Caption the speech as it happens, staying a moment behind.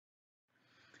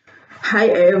Hi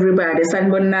everybody,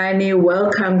 sanibonani.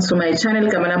 Welcome to my channel.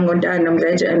 Igama lami nguNtando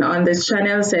Mdletshe, and on this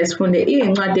channel siyazifunde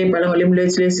iy'ncwadi ey'bhalwe ngolimi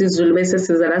lwethu lwesiZulu bese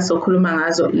siza la sokhuluma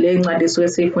ngazo. Le ncwadi suke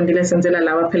siyifundile senzela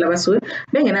laba phela abasuke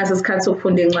bengenaso isikhathi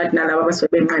sokufunda iy'ncwadi nalaba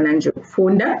abasuke benqena nje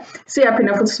ukufunda.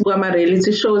 Siyaphinda futhi sibuka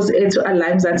ama-reality shows ethu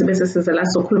ala Mzansi bese siza la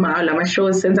sokhuluma ngawo lama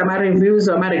shows, senza ama-reviews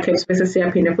ama-recaps bese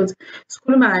siyaphinda futhi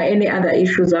sikhuluma any other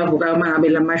issues avukayo uma ngabe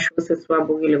lama shows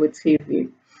sesiwabukile ku-TV.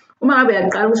 Uma ngabe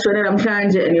uyaqala ukusishonela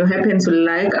namhlanje and you happen to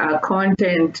like our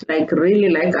content, like really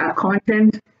like our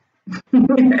content,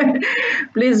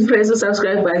 please press the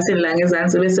subscribe button la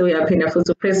ngezansi bese uyaphinda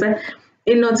futhi upressa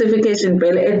i-notification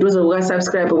bell eduze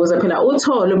kuka-subscribe ukuze phela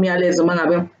uthole umyalezo uma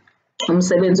ngabe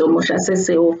umsebenzi omusha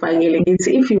sesewufakile.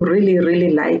 Ngithi if you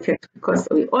really like it, because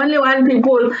we only want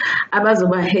people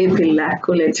abazoba happy la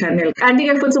kule channel.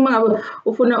 Kanti-ke futhi uma ngabe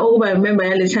ufuna ukuba member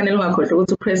yale channel ungakhohlwa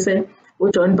ukuthi upresse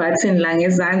ujoin button la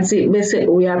ngezansi bese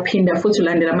uyaphinda futhi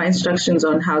ulandela ama-instructions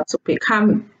on how to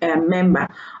become a member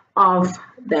of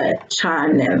the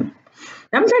channel.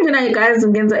 Namhlanje naye guys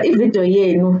ngenza ivideo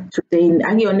yenu today,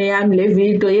 akuyona yami le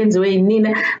video yenziwe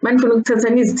yinina manifuna ukuthatha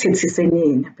nizithethise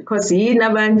nina because yini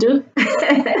abantu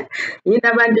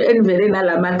enivele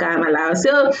nalamagama lawo.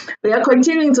 So we are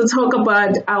continuing to talk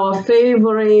about our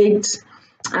favorite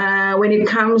when it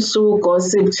comes to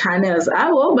gossip channels.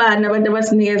 Abobani abantu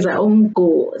abasinikeza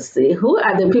umgosi? Who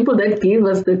are the people that give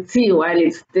us the tea while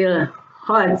it's still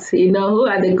hot? You know, who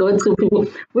are the go-to people?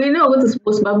 We know ukuthi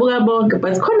sibabuka bonke,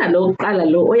 but khona lo qala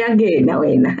lo oyakena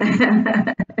wena.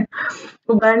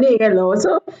 Ubani-ke lo?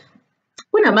 So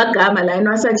kunamagama la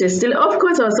enwasuggestile. Of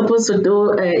course I was supposed to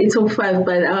do a top 5,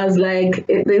 but I was like,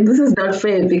 this is not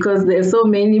fair because there's so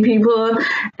many people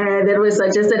that were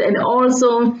suggested, and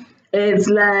also it's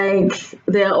like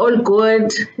they're all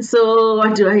good, so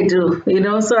what do I do? You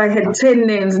know, so I had 10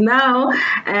 names. Now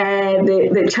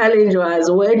the challenge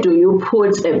was, where do you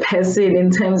put a person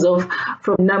in terms of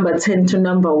from number 10 to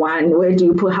number 1? Where do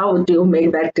you put, how do you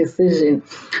make that decision?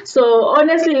 So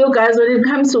honestly, you guys, when it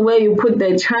comes to where you put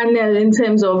the channel in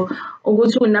terms of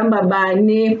ukuthi number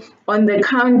bani on the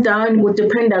countdown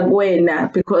kudependa kuwena,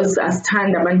 because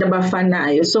asithanda abantu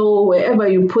abafanayo. So wherever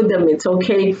you put them, it's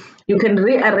okay. You can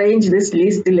rearrange this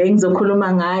list le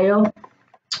engizokhuluma ngayo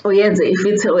uyenze if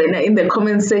it's in the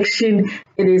comment section.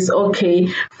 It is okay.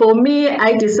 For me,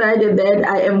 I decided that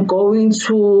I am going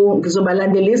to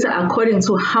ngizobalandelisa according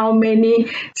to how many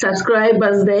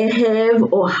subscribers they have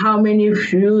or how many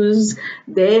views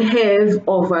they have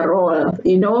overall,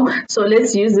 you know. So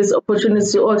let's use this opportunity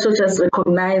to also just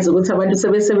recognize ukuthi abantu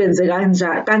sebesebenze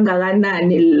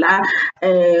kangakanani la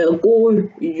ku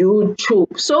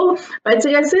YouTube. So but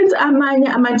since amanye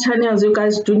ama-channels, you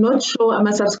guys do not show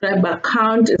ama-subscriber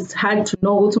count, it's hard to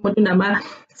know ukuthi umuntu unama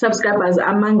subscribers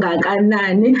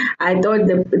amangakanani. I thought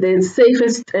the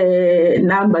safest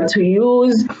number to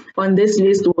use on this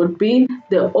list would be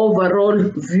the overall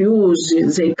views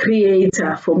the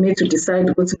creator, for me to decide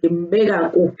ukuthi ngimbeka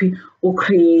kuphi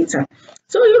u-creator.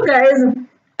 So you guys,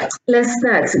 let's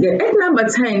start again. At number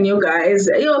 10, you guys,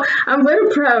 I'm very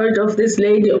proud of this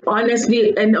lady,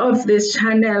 honestly, and of this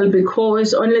channel,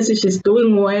 because honestly she's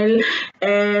doing well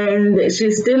and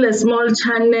she's still a small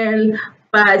channel,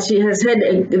 but she has had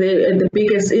the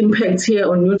biggest impact here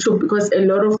on YouTube because a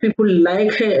lot of people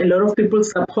like her, a lot of people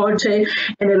support her,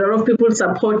 and a lot of people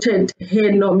supported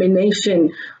her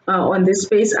nomination on this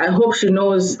space. I hope she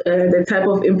knows the type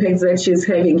of impact that she's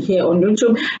having here on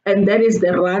YouTube, and that is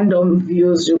the random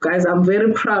views, you guys. I'm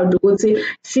very proud.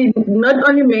 She not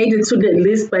only made it to the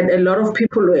list, but a lot of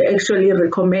people were actually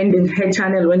recommending her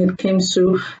channel when it comes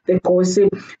to the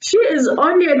gossip. She is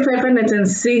only at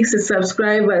 506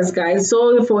 subscribers, guys. So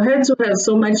for her to have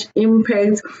so much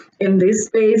impact in this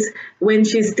space when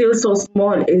she's still so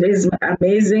small, it is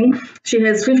amazing. She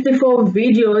has 54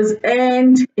 videos,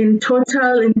 and in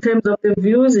total, in terms of the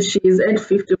views, she is at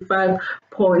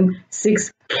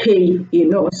 55.6K, you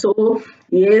know. So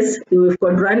yes, we've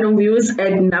got random views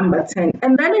at number 10.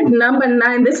 And then at number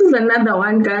 9, this is another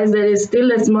one, guys, that is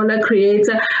still a smaller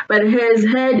creator, but has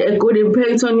had a good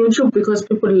impact on YouTube because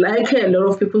people like her. A lot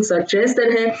of people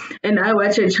suggested her, and I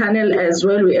watch her channel as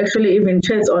well. We actually even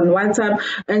chat on WhatsApp,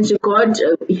 and she got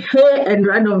her and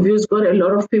random views got a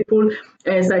lot of people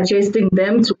suggesting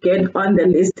them to get on the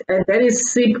list, and that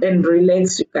is Sip and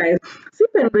Relax, you guys.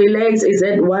 Sip and Relax is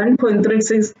at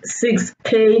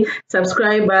 1.366K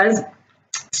subscribers.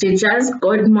 She just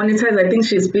got monetized. I think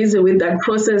she's busy with that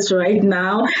process right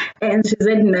now, and she's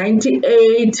at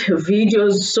 98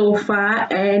 videos so far.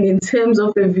 And in terms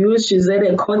of the views, she's at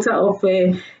a quarter of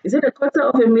a, is it a quarter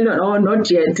of a million? Oh,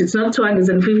 not yet. It's not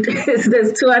 250.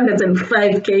 There's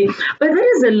 205K, but that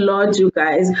is a lot, you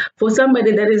guys, for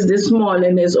somebody that is this small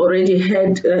and has already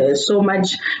had so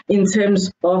much in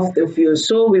terms of the views.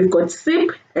 So we've got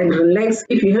Sip and Relax.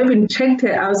 If you haven't checked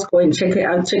her out, go and check her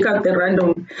out. Check out the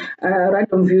random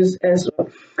views as well.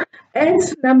 At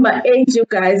number 8, you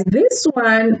guys, this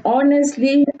one,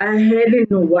 honestly, I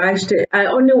hadn't watched it. I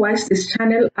only watched this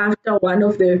channel after one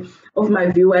of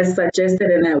my viewers suggested,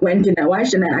 and I went and I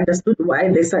watched, and I understood why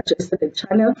they suggested the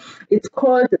channel. It's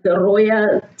called The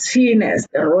Royal Teeners.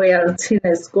 The Royal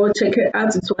Teeners. Go check it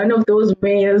out. It's one of those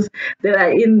males that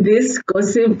are in this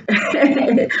gossip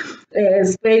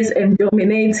space and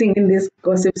dominating in this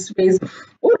gossip space.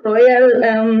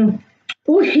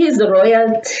 His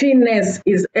royaltiness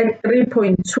is at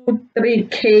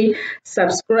 3.23K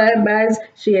subscribers.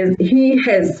 He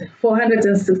has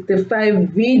 465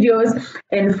 videos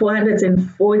and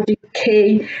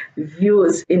 440K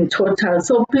views in total.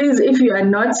 So please, if you are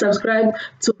not subscribed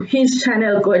to his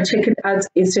channel, go check it out.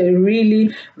 It's a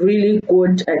really, really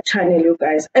good channel, you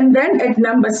guys. And then at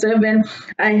number 7,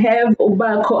 I have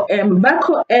Bako M.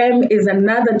 Bako M is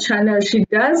another channel. She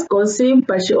does gossip,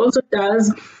 but she also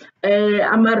does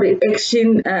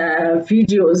reaction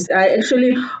videos. I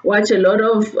actually watch a lot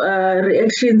of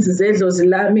reactions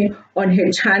Zedlozilami on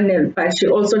her channel, but she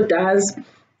also does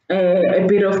a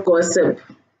bit of gossip.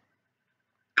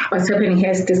 What's happening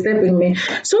here is disturbing me.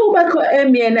 So Bako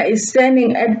Emiena is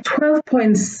standing at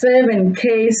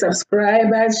 12.7K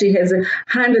subscribers. She has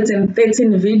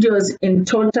 113 videos in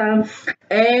total,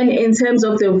 and in terms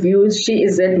of the views, she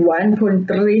is at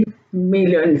 1.3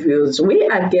 million views. We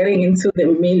are getting into the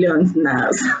millions now.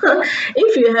 So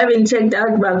if you haven't checked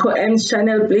out Bako M's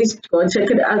channel, please go check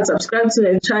it out. Subscribe to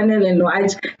her channel and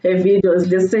watch her videos.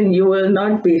 Listen, you will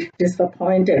not be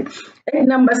disappointed. At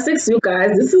number 6, you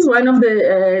guys, this is one of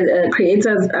the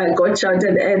creators I got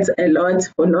shouted at a lot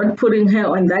for not putting her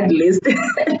on that list.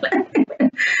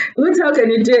 How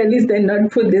can you do a list and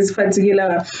not put this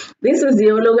particular one? This is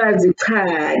Yolokazi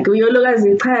Chagi.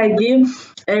 Yolokazi Chagi.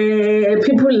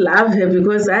 People love her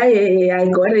because I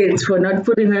got it for not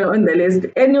putting her on the list.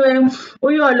 Anyway,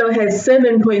 Uyolo has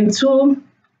 7.2.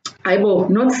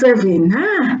 Not 7.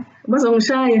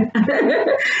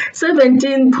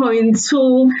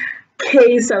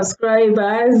 17.2K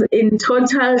subscribers in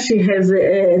total. She has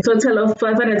a total of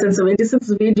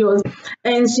 576 videos,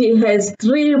 and she has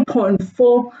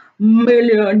 3.4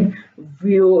 million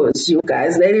views, you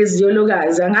guys. That is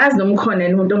Yolokazi. Angazi nomkhona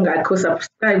umuntu ongakho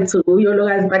subscribe to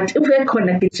Yolokazi, but if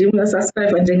ekhona gijima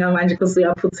subscribe njengamanje because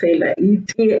uyaphuthela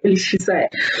itiye elishisayo.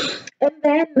 And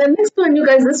then the next one, you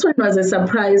guys, this one was a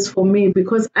surprise for me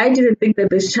because I didn't think that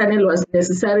this channel was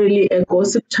necessarily a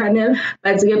gossip channel,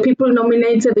 but people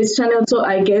nominated this channel, so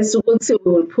I guess we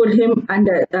will put him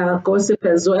under gossip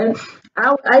as well.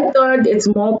 I thought it's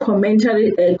more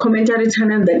commentary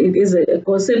channel than it is a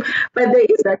gossip, but there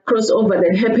is that crossover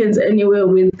that happens anywhere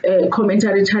with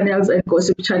commentary channels and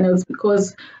gossip channels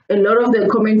because a lot of the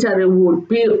commentary would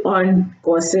be on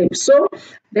gossip. So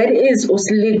that is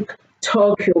Uslik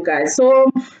Talk, you guys.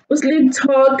 So Uslik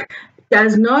Talk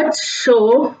does not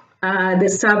show the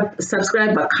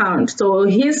subscriber count, so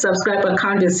his subscriber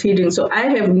count is hidden, so I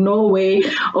have no way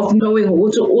of knowing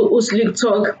who to Uslik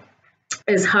Talk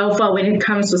is how far when it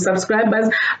comes to subscribers,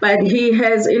 but he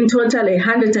has in total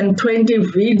 120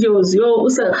 videos. Yo,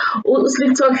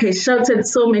 Uslik Talk has shouted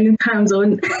so many times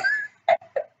on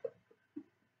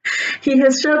he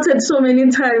has shouted so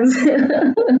many times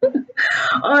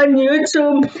on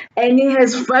YouTube, and he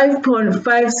has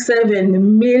 5.57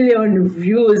 million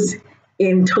views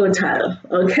in total.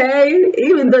 Okay,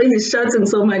 even though he's shouting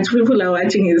so much, people are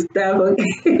watching his stuff.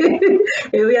 Okay,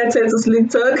 we are trying to Uslik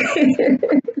Talk.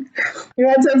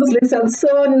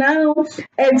 So now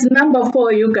at number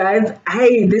 4, you guys,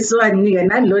 this one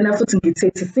nalona futhi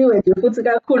ngithethisiwe nje futhi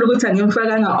kakhulu ukuthi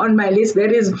angimfakanga on my list.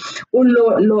 That is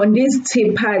Londi's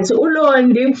Tipati.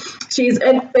 Ulondi, she's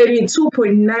at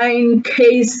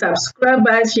 32.9K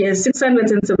subscribers. She has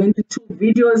 672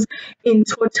 videos in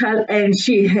total, and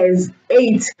she has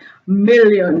 8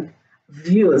 million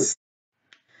views.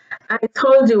 I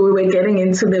told you we were getting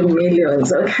into the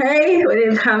millions, okay, when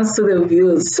it comes to the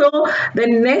views. So the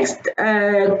next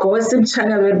gossip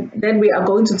channel that we are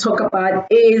going to talk about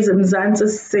is Mzansi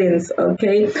Sins,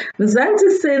 okay.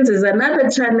 Mzansi Sins is another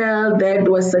channel that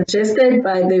was suggested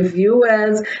by the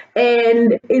viewers,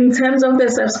 and in terms of the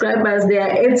subscribers, they are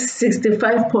at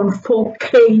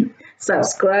 65.4K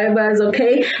subscribers,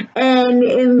 okay? And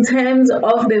in terms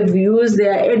of the views, they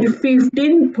are at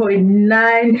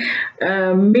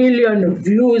 15.9 million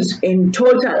views in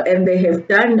total, and they have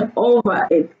done over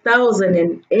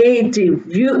 1,080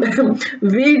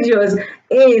 videos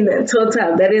in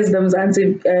total. That is the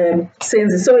Mzansi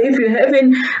Sense. So if you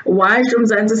haven't watched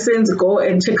Mzansi Sense, go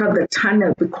and check out the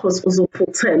channel, because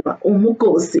uzoputhelwa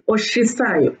umugosi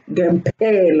oshisayo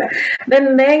ngempela. The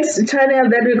next channel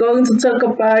that we're going to talk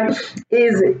about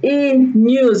is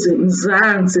E-News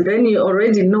Mzansi. Then you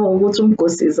already know what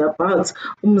umgosi is about.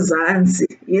 Mzansi,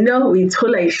 you know, we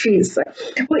told ishisa.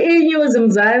 E-News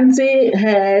Mzansi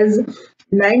has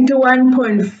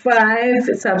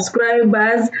 91.5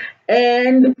 subscribers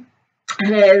and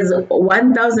has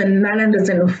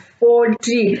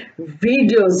 1,940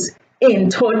 videos in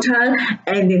total.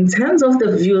 And in terms of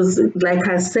the views, like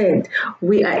I said,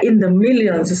 we are in the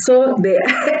millions. So they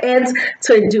are at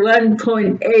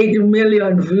 21.8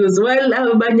 million views. Well,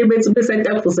 abanye bethu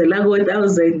besatapuzela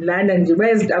ko-1,000 lana nje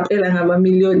bayazitaphela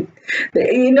ngama-million.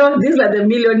 You know, these are the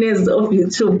millionaires of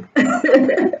YouTube.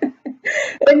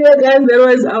 Anyway, guys, that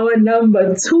was our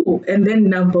number 2. And then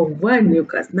number 1, you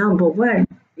guys, number 1.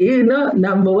 You know,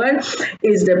 number 1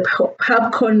 is the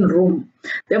Popcorn Room.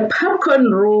 The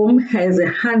Popcorn Room has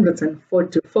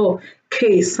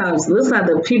 144k subs. Those are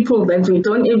the people that we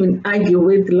don't even argue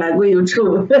with, like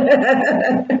YouTube.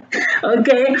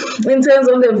 Okay, in terms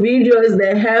of the videos,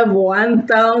 they have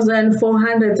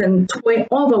 1,420,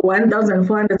 over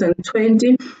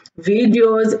 1,420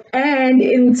 videos, and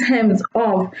in terms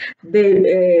of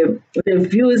the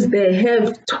views, they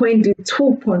have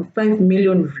 22.5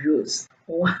 million views,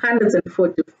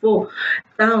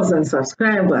 144,000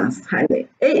 subscribers. Honey,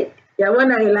 hey,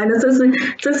 yabona ilana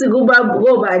sesikuba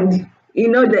ngobani, you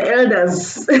know, the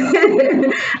elders.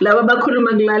 Laba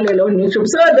bakhuluma kulalela on YouTube.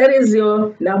 So that is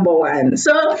your number 1.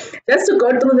 So just to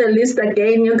go through the list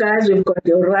again, you guys, we've got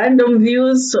your Random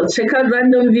Views. So check out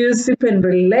Random Views, sip and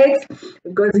relax.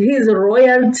 We've got his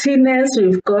Royaltiness.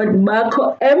 We've got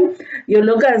Marco M. Your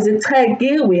logo as a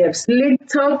Tagi. We have Slick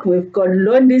Talk. We've got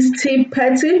Londi's Tea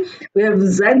Party. We have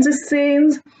Mzansi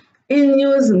Scenes,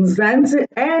 E-News Mzansi,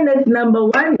 and at number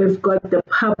 1, we've got the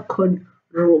Popcorn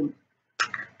Room.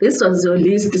 This was your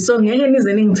list. So ngeke nize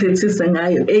ningithethise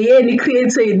ngayo. Eyeni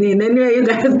creator yini. Anyway, you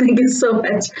guys, thank you so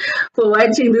much for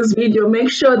watching this video. Make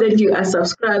sure that you are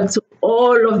subscribed to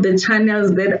all of the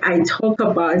channels that I talk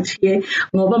about here.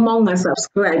 Ngoba ma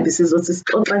ungasubscribe sizothi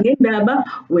sixoxa ngendaba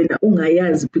wena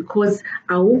ungayazi, because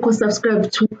awukho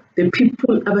subscribe to the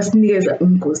people abasinikeza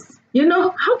umgosi. You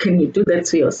know, how can you do that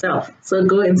to yourself? So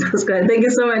go and subscribe. Thank you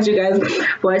so much, you guys,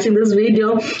 for watching this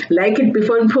video. Like it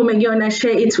before you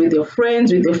share it with your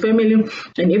friends, with your family,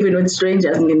 and even with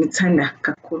strangers.